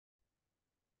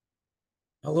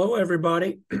Hello,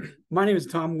 everybody. My name is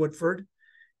Tom Woodford,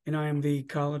 and I am the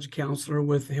college counselor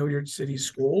with Hilliard City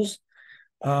Schools.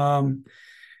 Um,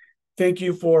 Thank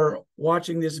you for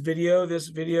watching this video. This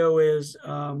video is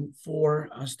for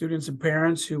students and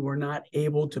parents who were not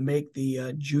able to make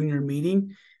the junior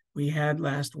meeting we had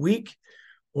last week,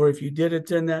 or if you did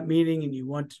attend that meeting and you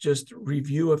want to just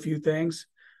review a few things,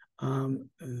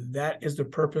 that is the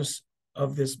purpose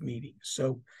of this meeting.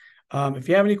 So if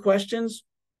you have any questions,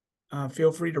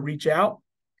 feel free to reach out.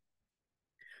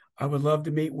 I would love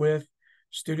to meet with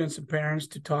students and parents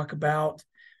to talk about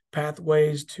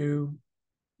pathways to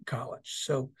college.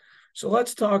 So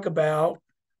let's talk about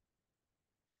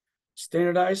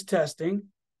standardized testing.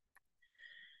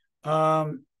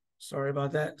 Sorry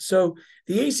about that. So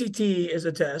the ACT is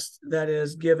a test that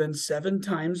is given 7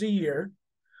 times a year.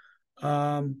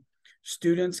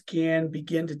 Students can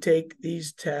begin to take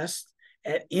these tests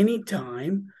at any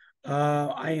time.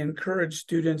 I encourage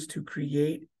students to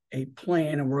create a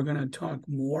plan, and we're going to talk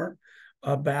more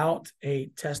about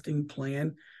a testing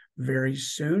plan very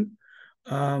soon.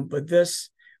 But the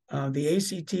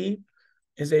ACT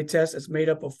is a test that's made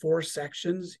up of 4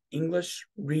 sections: English,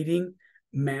 reading,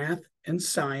 math, and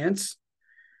science.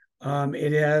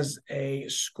 It has a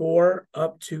score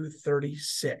up to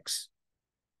 36,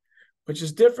 which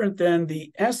is different than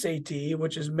the SAT,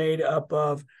 which is made up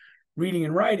of reading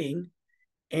and writing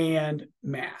and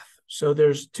math. So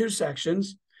there's 2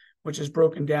 sections, which is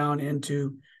broken down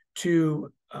into 2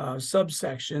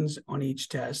 subsections on each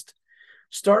test.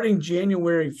 Starting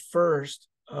January 1st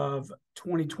of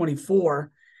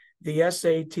 2024, the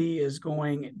SAT is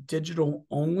going digital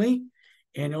only,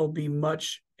 and it'll be a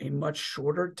much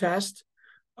shorter test,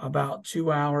 about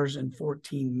 2 hours and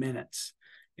 14 minutes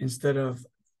instead of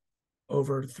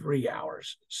over 3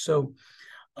 hours. So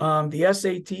the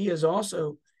SAT is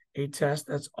also a test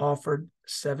that's offered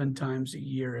 7 times a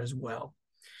year as well.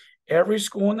 Every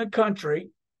school in the country,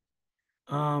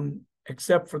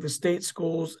 except for the state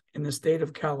schools in the state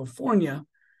of California,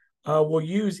 will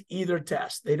use either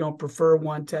test. They don't prefer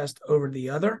one test over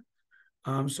the other.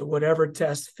 So whatever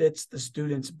test fits the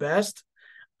students best,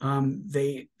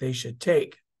 they should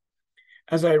take.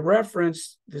 As I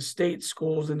referenced the state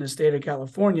schools in the state of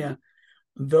California,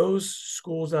 those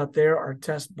schools out there are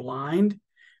test blind,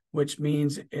 which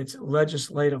means it's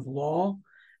legislative law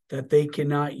that they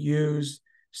cannot use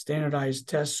standardized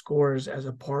test scores as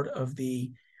a part of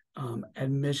the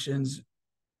admissions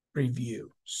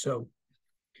review. So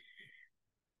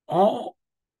our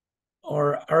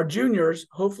juniors,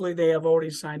 hopefully they have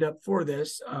already signed up for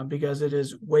this because it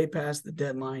is way past the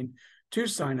deadline to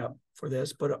sign up for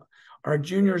this. But our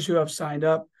juniors who have signed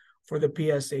up for the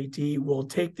PSAT will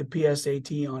take the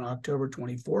PSAT on October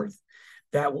 24th.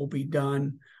 That will be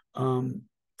done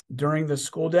during the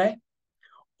school day.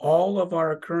 All of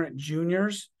our current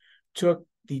juniors took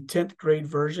the 10th grade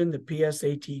version, the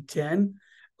PSAT 10,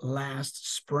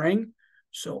 last spring.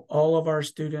 So all of our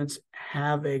students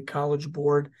have a College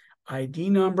Board ID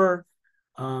number.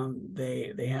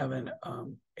 They have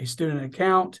a student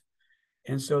account,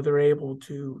 and so they're able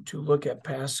to look at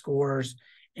past scores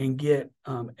and get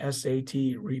SAT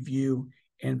review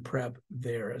and prep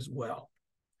there as well.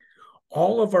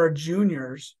 All of our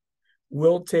juniors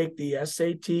will take the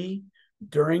SAT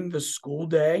during the school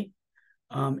day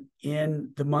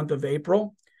in the month of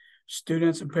April.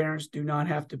 Students and parents do not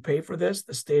have to pay for this.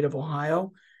 The state of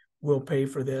Ohio will pay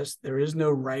for this. There is no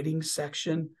writing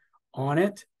section on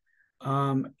it,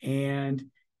 and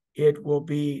it will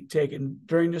be taken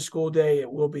during the school day.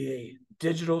 It will be a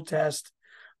digital test.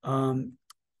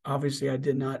 Obviously, I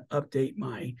did not update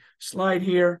my slide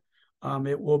here.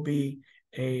 It will be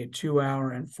a 2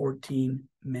 hour and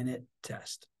 14-minute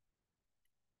test.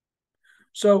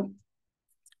 So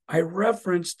I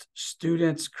referenced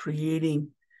students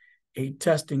creating a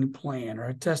testing plan or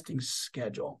a testing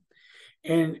schedule,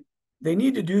 and they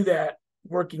need to do that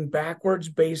working backwards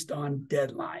based on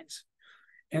deadlines.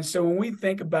 And so when we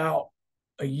think about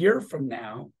a year from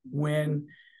now, when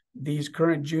these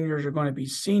current juniors are going to be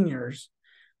seniors,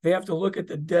 they have to look at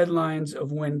the deadlines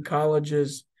of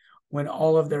when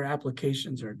all of their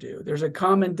applications are due. There's a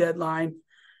common deadline,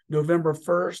 November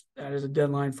 1st. That is a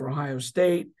deadline for Ohio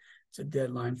State. It's a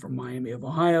deadline for Miami of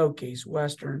Ohio, Case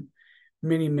Western,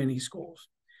 many schools.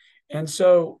 And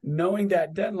so knowing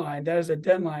that deadline, that is a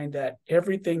deadline that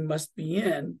everything must be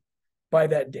in by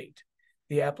that date.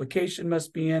 The application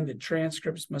must be in, the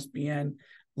transcripts must be in,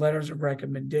 letters of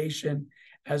recommendation,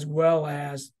 as well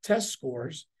as test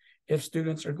scores if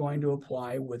students are going to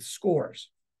apply with scores.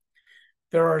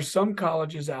 There are some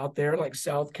colleges out there like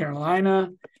South Carolina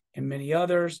and many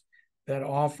others that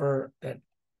offer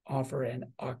offer an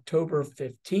October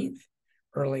 15th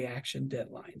early action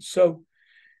deadline. So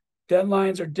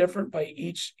deadlines are different by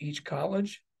each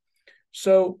college.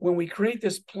 So when we create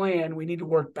this plan, we need to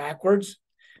work backwards.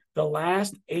 The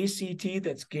last ACT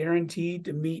that's guaranteed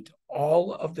to meet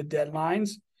all of the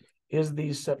deadlines is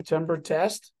the September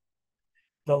test.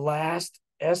 The last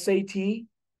SAT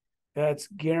that's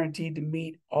guaranteed to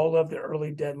meet all of the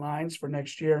early deadlines for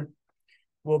next year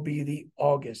will be the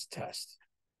August test.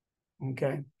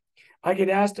 Okay. I get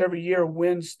asked every year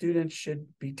when students should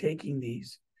be taking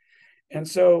these. And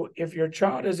so if your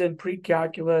child is in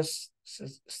pre-calculus,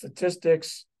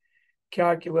 statistics,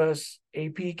 calculus,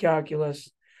 AP calculus,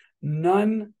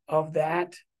 none of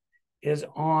that is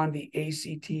on the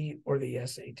ACT or the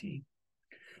SAT.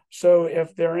 So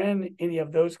if they're in any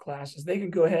of those classes, they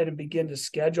can go ahead and begin to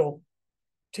schedule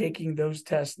taking those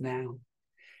tests now.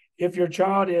 If your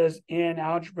child is in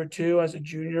Algebra 2 as a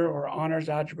junior or Honors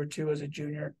Algebra 2 as a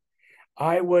junior,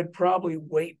 I would probably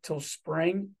wait till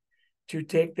spring to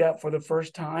take that for the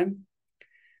first time,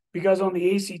 because on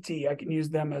the ACT, I can use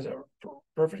them as a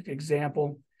perfect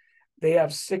example. They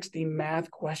have 60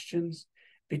 math questions.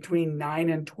 Between 9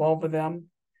 and 12 of them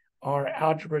are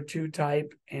Algebra 2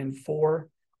 type, and 4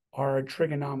 are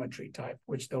trigonometry type,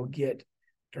 which they'll get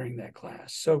during that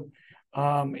class. So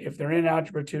if they're in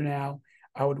Algebra 2 now,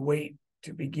 I would wait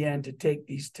to begin to take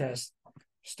these tests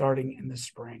starting in the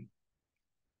spring.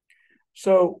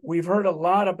 So we've heard a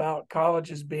lot about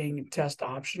colleges being test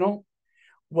optional.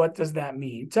 What does that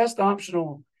mean? Test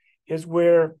optional is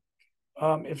where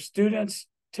if students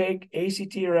take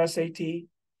ACT or SAT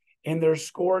and their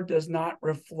score does not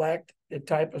reflect the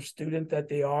type of student that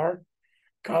they are,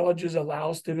 colleges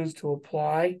allow students to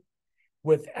apply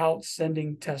without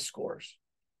sending test scores.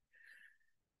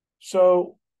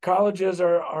 So colleges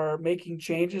are making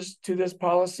changes to this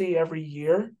policy every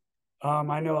year.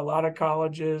 I know a lot of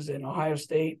colleges in Ohio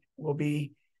State will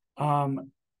be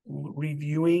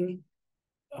reviewing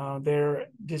their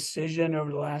decision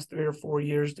over the last 3 or 4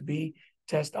 years to be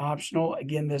test optional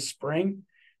again this spring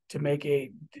to make a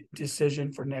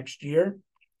decision for next year.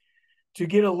 To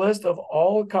get a list of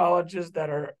all colleges that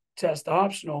are test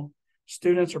optional,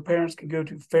 students or parents can go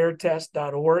to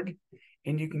fairtest.org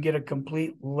and you can get a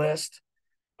complete list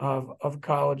of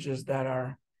colleges that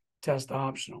are test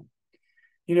optional.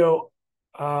 You know,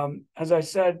 as I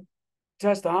said,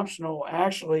 test optional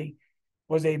actually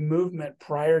was a movement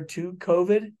prior to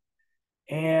COVID.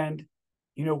 And,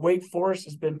 you know, Wake Forest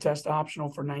has been test optional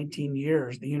for 19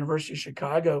 years. The University of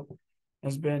Chicago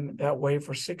has been that way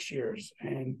for 6 years,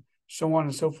 and so on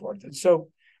and so forth. And so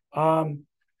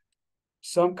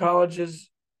some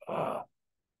colleges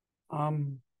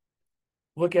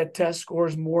look at test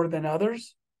scores more than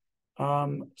others.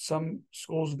 Some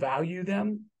schools value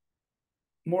them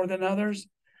more than others.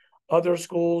 Other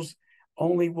schools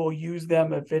only will use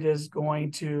them if it is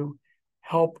going to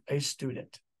help a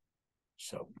student.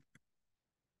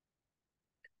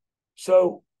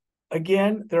 So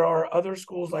again, there are other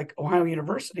schools like Ohio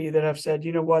University that have said,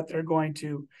 you know what,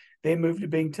 they moved to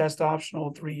being test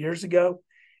optional 3 years ago,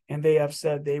 and they have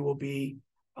said they will be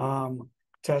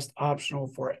test optional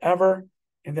forever.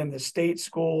 And then the state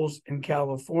schools in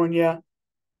California,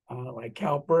 like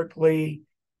Cal Berkeley,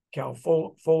 Cal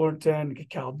Fullerton,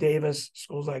 Cal Davis,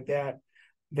 schools like that,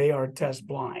 they are test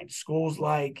blind. Schools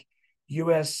like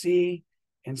USC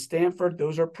and Stanford,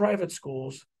 those are private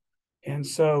schools. And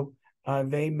so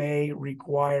they may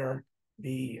require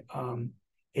the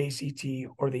ACT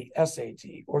or the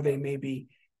SAT, or they may be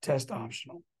test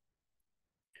optional.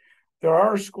 There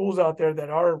are schools out there that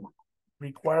are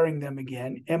requiring them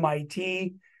again,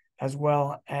 MIT, as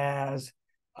well as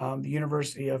the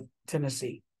University of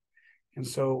Tennessee. And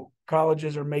so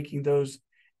colleges are making those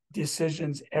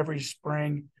decisions every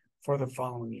spring for the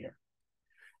following year.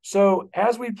 So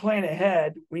as we plan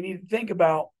ahead, we need to think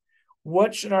about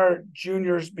what should our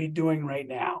juniors be doing right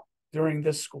now during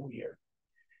this school year.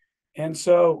 And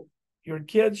so your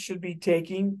kids should be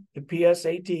taking the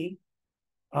PSAT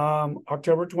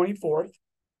October 24th.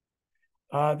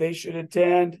 They should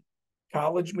attend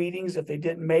college meetings. If they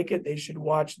didn't make it, they should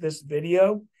watch this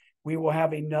video. We will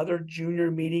have another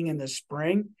junior meeting in the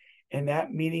spring, and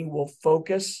that meeting will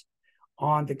focus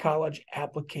on the college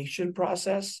application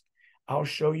process. I'll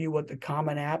show you what the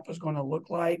Common App is going to look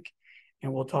like,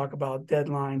 and we'll talk about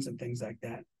deadlines and things like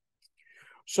that.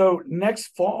 So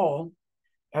next fall,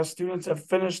 as students have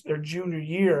finished their junior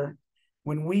year,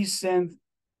 when we send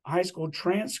high school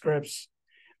transcripts,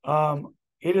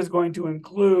 it is going to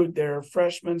include their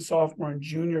freshman, sophomore, and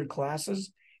junior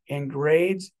classes and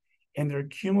grades and their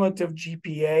cumulative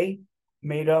GPA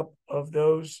made up of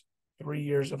those 3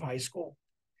 years of high school.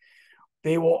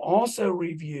 They will also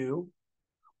review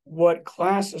what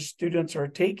classes students are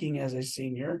taking as a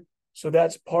senior. So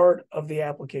that's part of the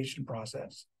application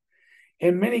process.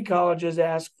 And many colleges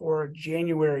ask for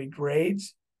January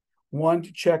grades, one,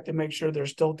 to check to make sure they're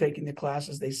still taking the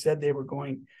classes they said they were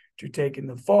going to take in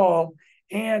the fall,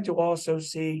 and to also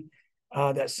see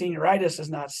that senioritis has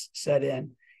not set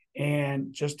in,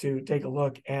 and just to take a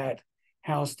look at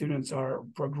how students are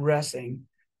progressing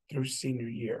through senior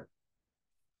year.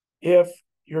 If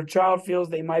your child feels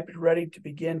they might be ready to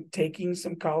begin taking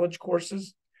some college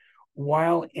courses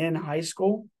while in high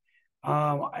school,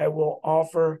 I will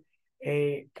offer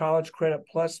a College Credit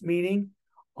Plus meeting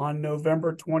on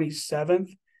November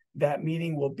 27th. That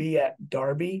meeting will be at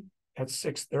Darby at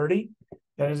 6:30.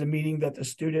 That is a meeting that the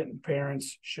student and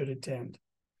parents should attend.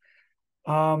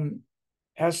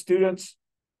 As students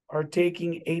are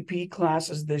taking AP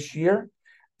classes this year,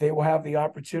 they will have the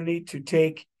opportunity to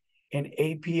take an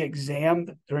AP exam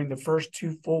during the first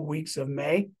 2 full weeks of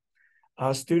May.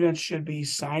 Students should be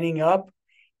signing up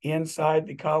inside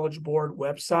the College Board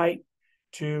website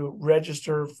to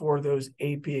register for those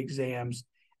AP exams.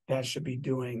 They should be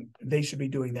doing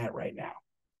that right now.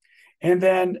 And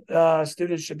then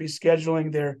students should be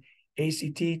scheduling their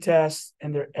ACT tests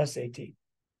and their SAT.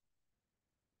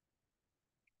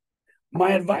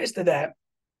 My advice to that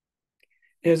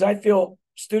is I feel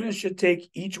students should take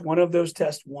each one of those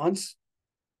tests once,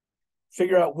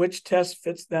 figure out which test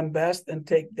fits them best, and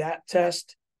take that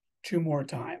test 2 more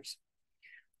times.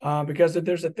 Because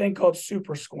there's a thing called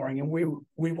super scoring, and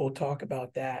we will talk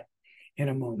about that in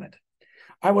a moment.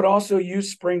 I would also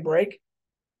use spring break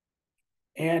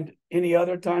and any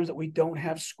other times that we don't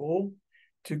have school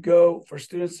for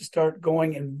students to start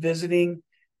going and visiting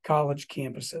college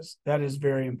campuses. That is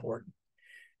very important.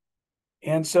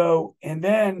 And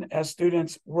then as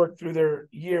students work through their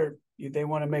year, they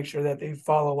want to make sure that they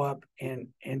follow up and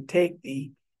take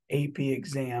the AP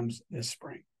exams this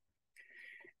spring.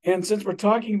 And since we're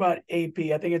talking about AP,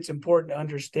 I think it's important to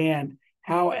understand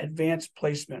how advanced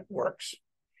placement works.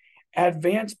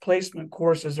 Advanced placement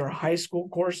courses are high school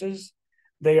courses.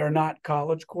 They are not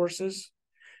college courses.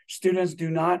 Students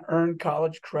do not earn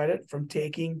college credit from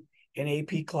taking an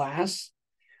AP class.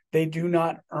 They do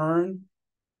not earn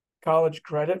college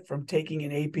credit from taking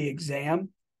an AP exam.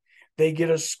 They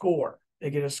get a score. They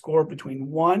get a score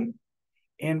between 1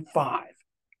 and 5.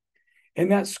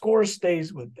 And that score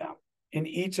stays with them in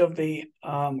each of the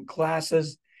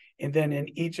classes, and then in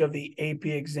each of the AP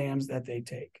exams that they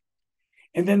take.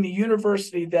 And then the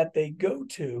university that they go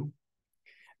to,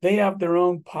 they have their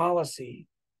own policy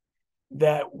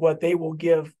that what they will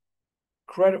give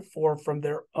credit for from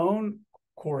their own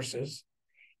courses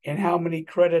and how many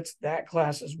credits that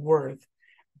class is worth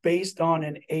based on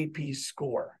an AP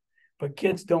score. But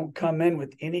kids don't come in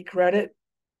with any credit.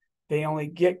 They only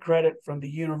get credit from the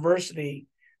university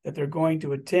that they're going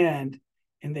to attend,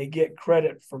 and they get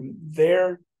credit from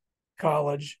their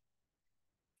college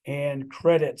and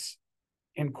credits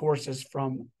and courses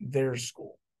from their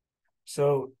school.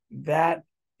 So that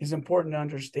is important to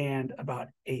understand about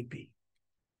AP.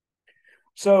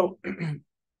 So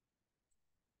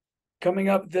coming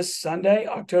up this Sunday,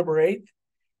 October 8th,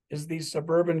 is the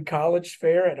Suburban College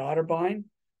Fair at Otterbein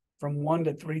from 1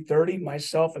 to 3:30.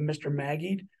 Myself and Mr.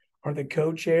 Magid are the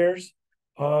co-chairs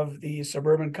of the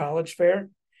Suburban College Fair.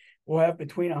 We'll have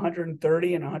between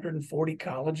 130 and 140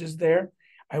 colleges there.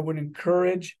 I would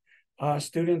encourage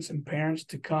students and parents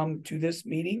to come to this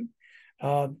meeting.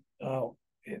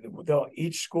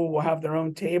 Each school will have their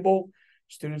own table.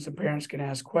 Students and parents can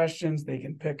ask questions. They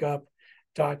can pick up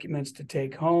documents to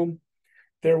take home.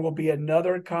 There will be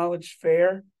another college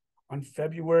fair on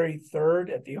February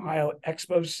 3rd at the Ohio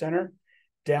Expo Center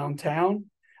downtown.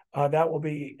 That will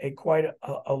be quite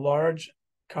a large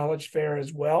college fair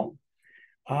as well.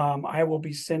 I will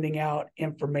be sending out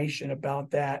information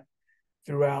about that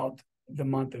throughout the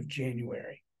month of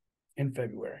January and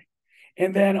February.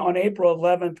 And then on April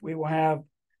 11th, we will have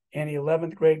an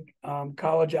 11th grade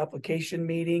college application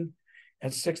meeting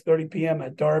at 6:30 p.m.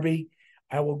 at Darby.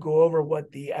 I will go over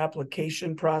what the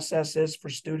application process is for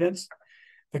students.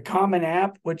 The Common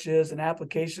App, which is an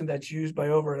application that's used by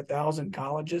over 1,000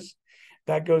 colleges,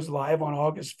 that goes live on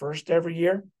August 1st every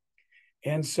year.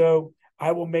 And so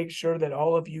I will make sure that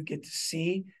all of you get to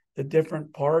see the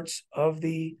different parts of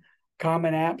the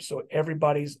Common App so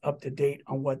everybody's up to date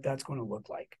on what that's going to look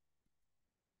like.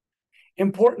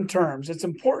 Important terms. It's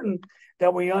important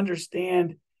that we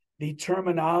understand the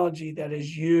terminology that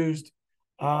is used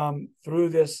through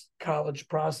this college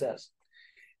process.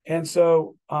 And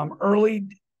so early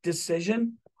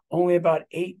decision, only about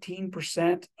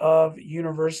 18% of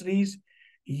universities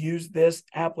use this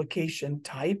application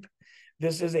type.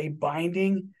 This is a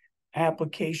binding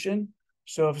application.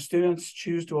 So if students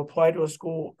choose to apply to a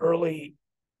school early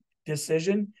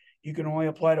decision, you can only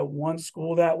apply to one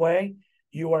school that way.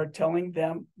 You are telling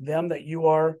them that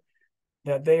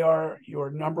they are your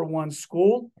number one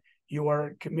school. You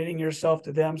are committing yourself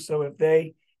to them. So if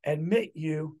they admit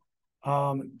you,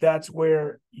 that's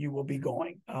where you will be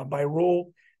going. By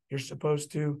rule, you're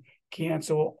supposed to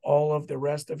cancel all of the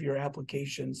rest of your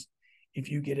applications if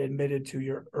you get admitted to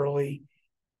your early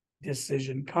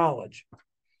decision college.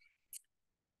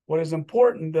 What is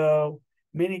important, though,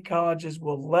 many colleges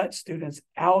will let students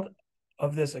out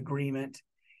of this agreement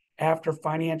after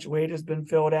financial aid has been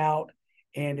filled out,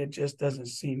 and it just doesn't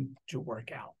seem to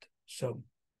work out. So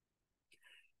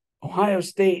Ohio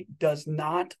State does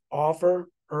not offer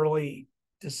early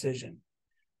decision.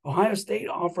 Ohio State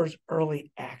offers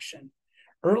early action.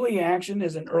 Early action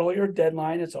is an earlier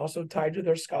deadline. It's also tied to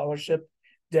their scholarship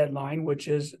deadline, which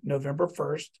is November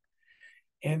 1st.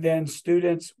 And then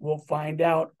students will find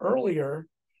out earlier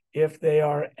if they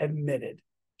are admitted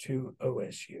to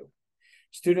OSU.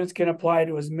 Students can apply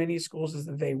to as many schools as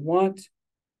they want.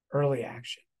 Early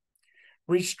action.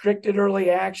 Restricted early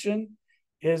action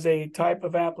is a type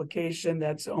of application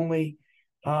that's only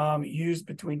used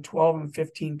between 12 and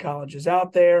 15 colleges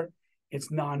out there.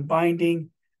 It's non-binding,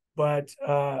 but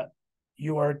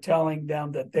you are telling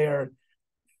them that they're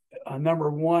number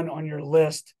one on your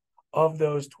list of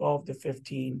those 12 to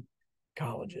 15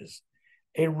 colleges.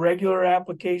 A regular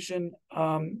application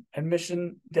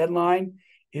admission deadline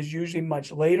is usually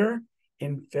much later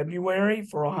in February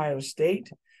for Ohio State.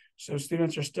 So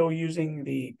students are still using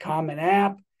the Common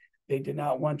App. They did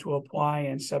not want to apply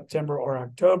in September or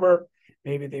October.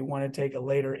 Maybe they want to take a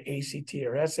later ACT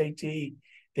or SAT.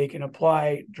 They can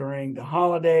apply during the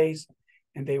holidays,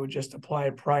 and they would just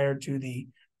apply prior to the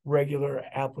regular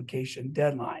application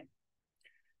deadline.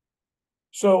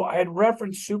 So I had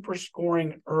referenced super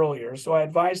scoring earlier. So I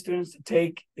advise students to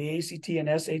take the ACT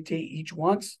and SAT each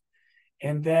once,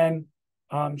 and then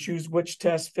choose which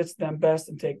test fits them best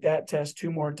and take that test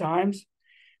 2 more times,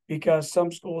 because some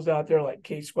schools out there like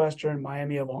Case Western,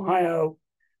 Miami of Ohio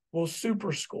will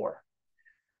super score.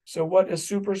 So what is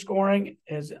super scoring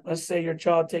is, let's say your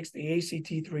child takes the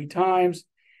ACT 3 times,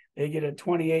 they get a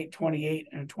 28, 28,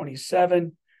 and a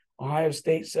 27. Ohio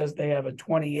State says they have a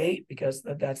 28 because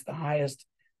that's the highest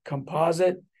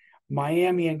composite.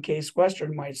 Miami and Case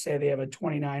Western might say they have a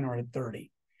 29 or a 30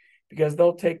 because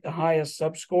they'll take the highest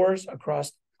subscores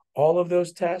across all of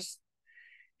those tests,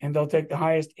 and they'll take the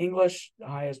highest English, the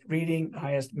highest reading, the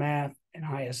highest math, and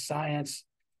highest science,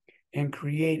 and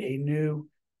create a new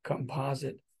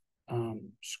composite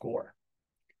score.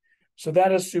 So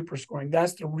that is super scoring.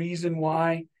 That's the reason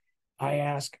why I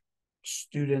ask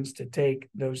students to take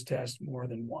those tests more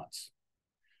than once.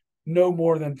 No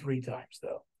more than 3 times,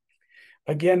 though.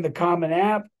 Again, the Common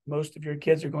App, most of your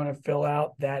kids are going to fill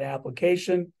out that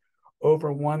application.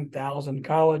 Over 1,000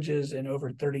 colleges and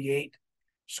over 38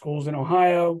 schools in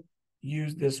Ohio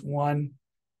use this one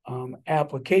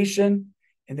application.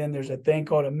 And then there's a thing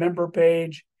called a member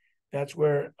page. That's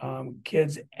where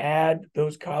kids add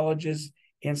those colleges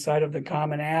inside of the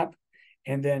Common App.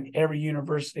 And then every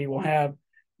university will have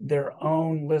their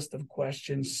own list of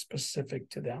questions specific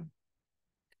to them.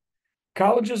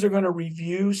 Colleges are going to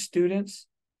review students.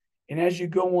 And as you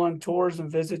go on tours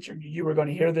and visits, you are going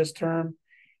to hear this term.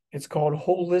 It's called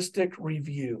holistic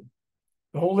review.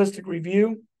 The holistic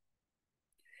review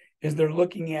is they're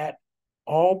looking at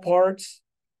all parts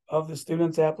of the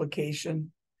student's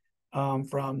application,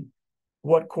 from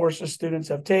what courses students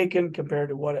have taken compared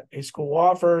to what a school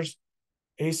offers,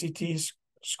 ACT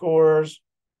scores,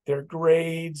 their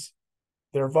grades,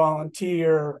 their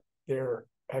volunteer, their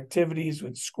activities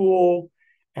with school,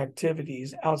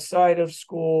 activities outside of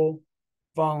school,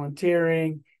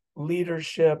 volunteering,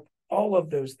 leadership, all of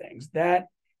those things. That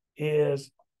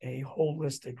is a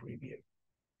holistic review.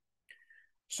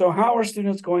 So how are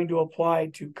students going to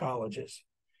apply to colleges?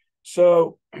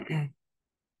 So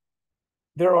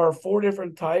there are 4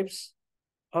 different types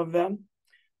of them.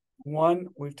 One,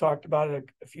 we've talked about it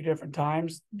a few different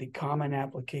times, the common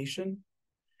application.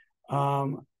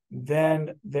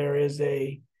 Then there is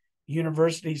a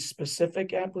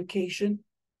university-specific application.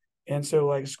 And so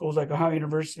like schools like Ohio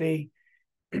University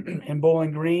and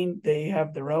Bowling Green, they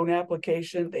have their own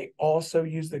application. They also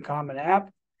use the Common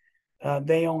App.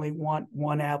 They only want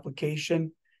 1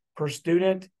 application per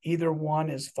student. Either one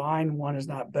is fine. One is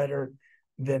not better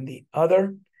than the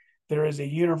other. There is a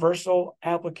universal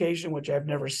application, which I've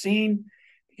never seen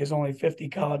because only 50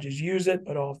 colleges use it,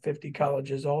 but all 50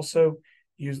 colleges also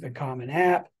use the Common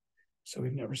App. so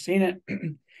we've never seen it.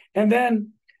 And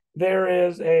then there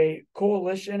is a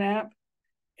coalition app,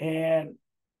 and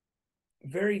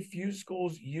very few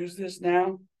schools use this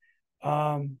now.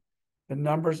 The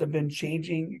numbers have been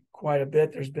changing quite a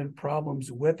bit. There's been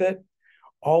problems with it.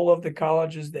 All of the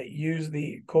colleges that use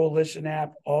the coalition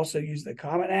app also use the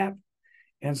Common App.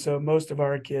 And so most of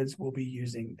our kids will be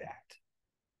using that.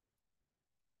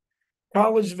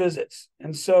 College visits.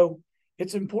 And so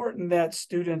it's important that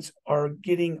students are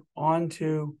getting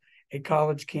onto a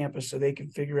college campus so they can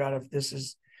figure out if this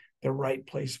is the right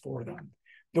place for them.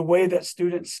 The way that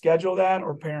students schedule that,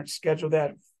 or parents schedule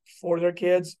that for their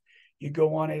kids, you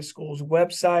go on a school's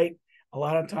website. A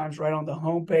lot of times right on the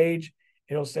homepage,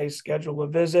 it'll say schedule a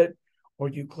visit, or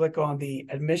you click on the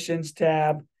admissions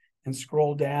tab and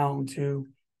scroll down to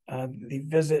the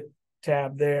visit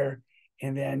tab there.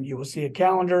 And then you will see a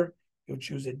calendar. You'll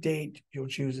choose a date. You'll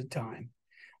choose a time.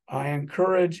 I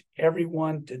encourage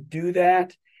everyone to do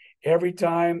that. Every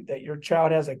time that your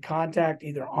child has a contact,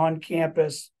 either on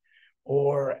campus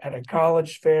or at a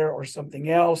college fair or something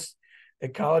else, the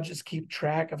colleges keep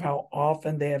track of how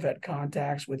often they have had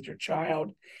contacts with your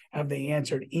child. Have they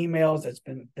answered emails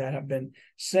that have been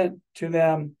sent to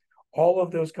them? All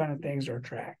of those kind of things are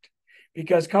tracked,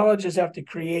 because colleges have to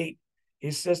create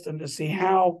a system to see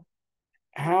how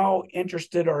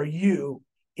interested are you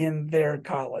in their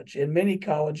college. And many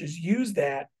colleges use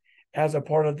that as a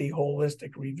part of the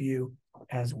holistic review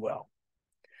as well.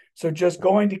 So just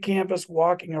going to campus,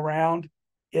 walking around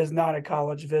is not a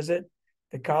college visit.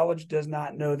 The college does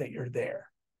not know that you're there.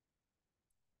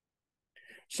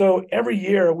 So every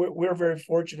year, we're very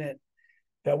fortunate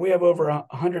that we have over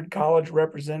 100 college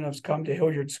representatives come to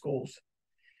Hilliard schools,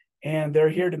 and they're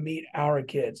here to meet our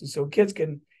kids. And so kids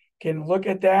can look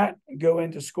at that, go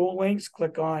into school links,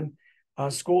 click on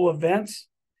school events,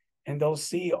 and they'll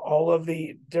see all of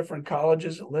the different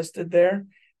colleges listed there.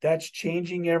 That's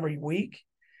changing every week.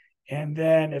 And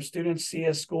then if students see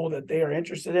a school that they are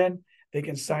interested in, they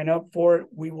can sign up for it.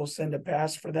 We will send a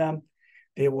pass for them.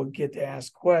 They will get to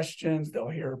ask questions. They'll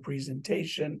hear a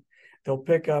presentation. They'll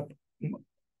pick up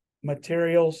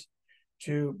materials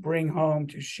to bring home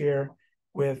to share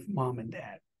with mom and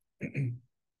dad.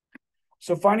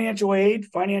 So financial aid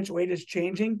is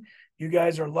changing. You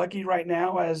guys are lucky right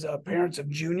now as parents of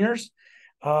juniors.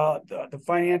 The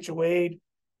financial aid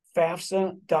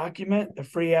FAFSA document, the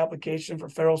free application for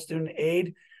federal student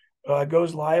aid,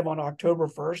 goes live on October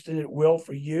 1st, and it will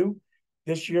for you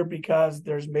this year because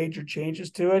there's major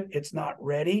changes to it. It's not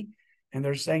ready, and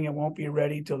they're saying it won't be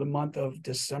ready till the month of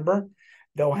December.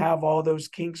 They'll have all those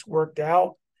kinks worked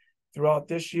out throughout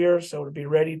this year, so it'll be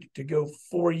ready to go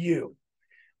for you.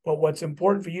 But what's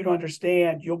important for you to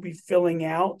understand, you'll be filling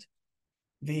out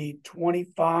the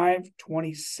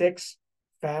 25-26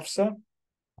 FAFSA.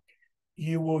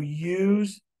 You will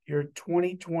use your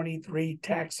 2023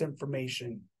 tax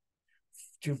information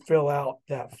to fill out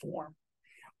that form.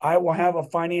 I will have a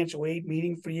financial aid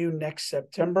meeting for you next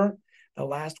September, the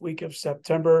last week of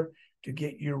September, to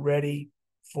get you ready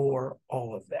for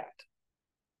all of that.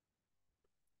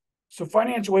 So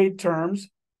financial aid terms.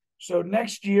 So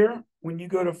next year, when you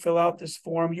go to fill out this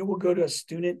form, you will go to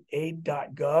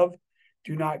studentaid.gov.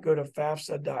 Do not go to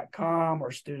FAFSA.com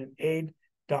or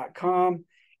studentaid.com.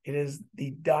 It is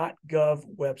the .gov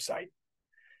website.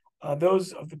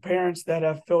 Those of the parents that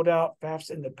have filled out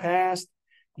FAFSA in the past,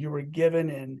 you were given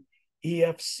an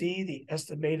EFC, the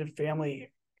Estimated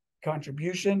Family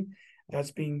Contribution.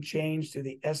 That's being changed to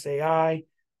the SAI,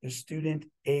 the Student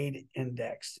Aid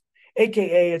Index.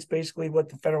 AKA, it's basically what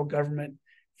the federal government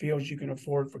feels you can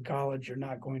afford for college. You're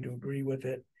not going to agree with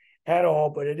it at all,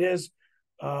 but it is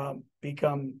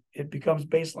becomes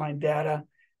baseline data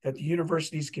that the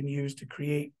universities can use to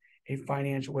create a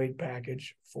financial aid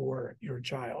package for your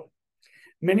child.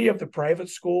 Many of the private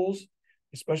schools,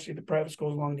 especially the private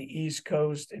schools along the East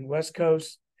Coast and West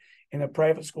Coast, and the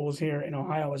private schools here in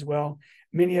Ohio as well,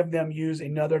 many of them use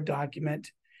another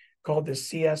document called the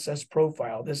CSS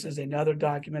profile. This is another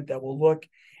document that will look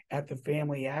at the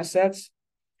family assets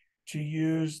to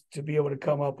use to be able to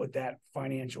come up with that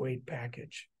financial aid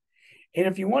package. And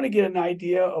if you want to get an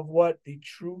idea of what the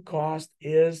true cost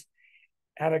is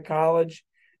at a college,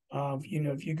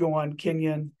 if you go on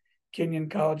Kenyon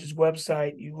College's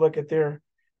website, you look at their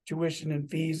tuition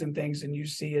and fees and things, and you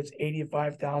see it's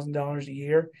 $85,000 a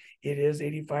year. It is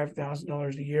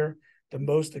 $85,000 a year, the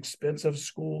most expensive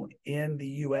school in the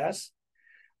U.S.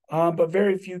 But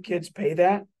very few kids pay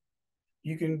that.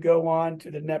 You can go on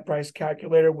to the net price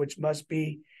calculator, which must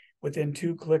be within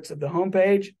 2 clicks of the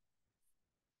homepage,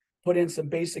 put in some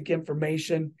basic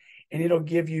information, and it'll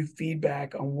give you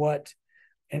feedback on what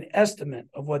an estimate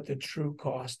of what the true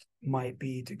cost might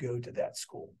be to go to that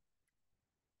school.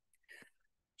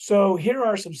 So here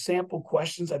are some sample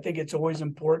questions. I think it's always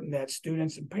important that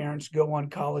students and parents go on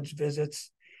college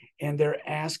visits and they're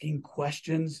asking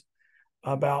questions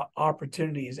about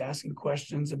opportunities, asking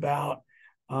questions about,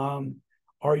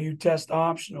 are you test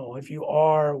optional? If you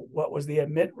are, what was the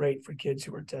admit rate for kids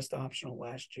who were test optional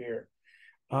last year?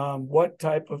 What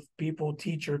type of people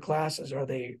teach your classes? Are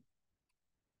they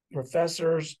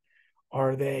professors?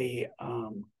 Are they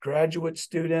graduate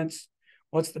students?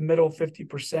 What's the middle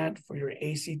 50% for your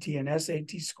ACT and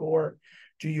SAT score?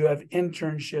 Do you have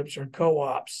internships or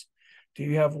co-ops? Do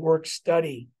you have work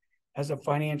study as a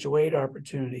financial aid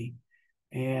opportunity?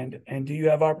 And do you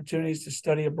have opportunities to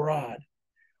study abroad?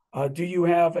 Do you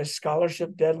have a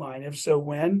scholarship deadline? If so,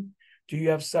 when? Do you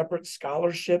have separate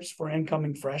scholarships for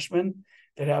incoming freshmen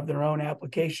that have their own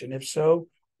application? If so,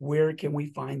 where can we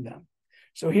find them?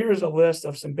 So here's a list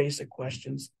of some basic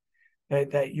questions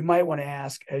that you might want to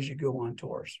ask as you go on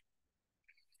tours.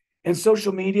 In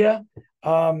social media,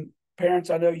 parents,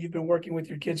 I know you've been working with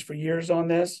your kids for years on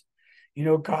this. You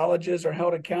know, colleges are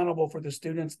held accountable for the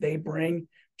students they bring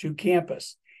to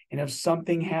campus. And if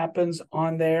something happens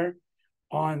on their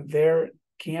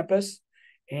campus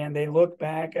and they look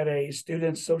back at a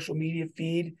student's social media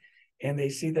feed and they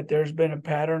see that there's been a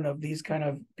pattern of these kind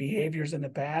of behaviors in the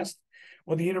past,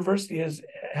 well, the university is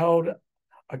held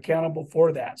accountable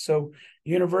for that. So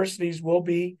universities will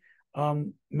be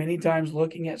many times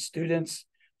looking at students'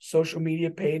 social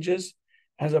media pages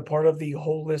as a part of the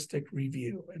holistic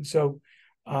review. And so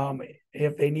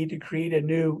if they need to create a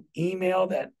new email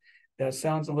that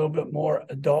sounds a little bit more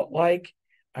adult-like,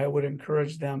 I would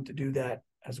encourage them to do that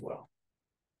as well.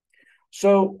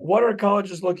 So what are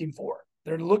colleges looking for?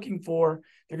 They're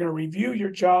going to review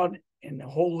your child in a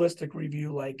holistic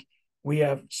review like we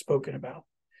have spoken about.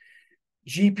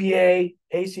 GPA,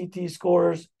 ACT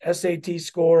scores, SAT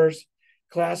scores,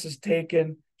 classes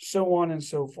taken, so on and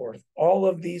so forth. All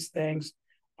of these things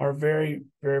are very,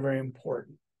 very, very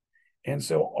important. And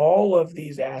so all of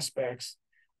these aspects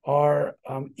are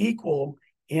equal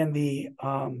in the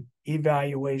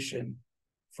evaluation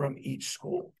from each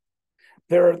school.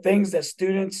 There are things that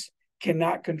students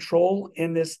cannot control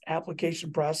in this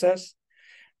application process.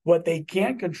 What they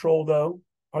can control, though,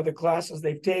 are the classes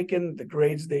they've taken, the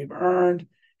grades they've earned,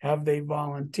 have they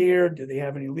volunteered, do they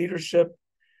have any leadership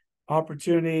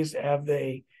opportunities, have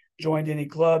they joined any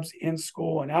clubs in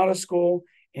school and out of school,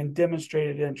 and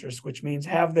demonstrated interest, which means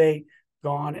have they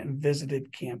gone and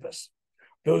visited campus.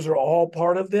 Those are all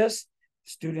part of this.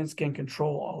 Students can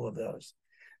control all of those.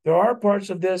 There are parts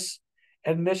of this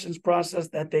admissions process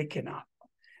that they cannot.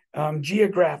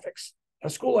 Geographics. A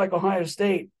school like Ohio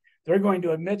State, they're going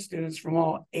to admit students from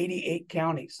all 88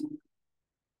 counties.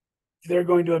 They're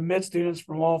going to admit students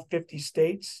from all 50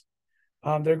 states.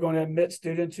 They're going to admit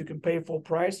students who can pay full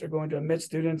price. They're going to admit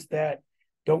students that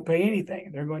don't pay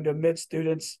anything. They're going to admit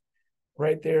students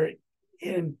right there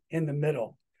in the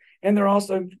middle. And they're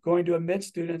also going to admit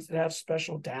students that have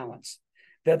special talents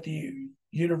that the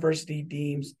university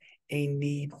deems a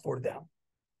need for them.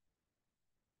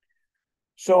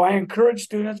 So I encourage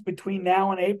students between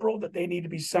now and April that they need to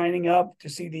be signing up to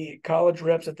see the college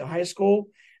reps at the high school.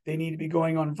 They need to be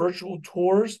going on virtual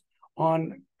tours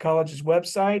on colleges'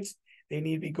 websites. They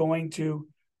need to be going to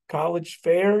college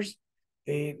fairs.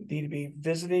 They need to be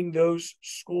visiting those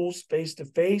schools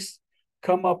face-to-face,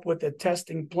 come up with a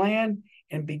testing plan,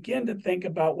 and begin to think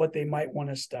about what they might want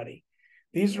to study.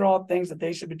 These are all things that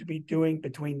they should be doing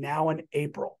between now and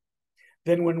April.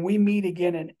 Then when we meet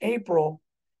again in April,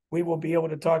 we will be able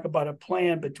to talk about a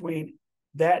plan between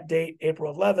that date,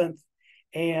 April 11th,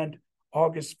 and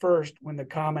August 1st, when the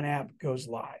Common App goes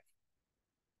live.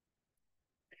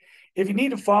 If you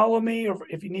need to follow me or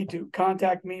if you need to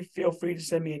contact me, feel free to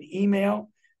send me an email.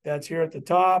 That's here at the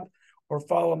top, or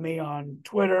follow me on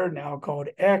Twitter, now called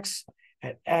X,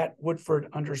 at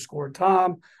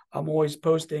Woodford_Tom. I'm always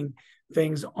posting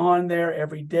things on there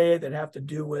every day that have to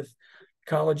do with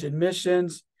college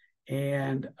admissions.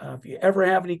 And if you ever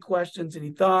have any questions,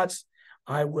 any thoughts,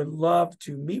 I would love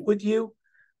to meet with you.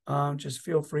 Just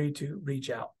feel free to reach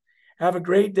out. Have a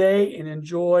great day and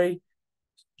enjoy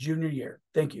junior year.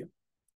 Thank you.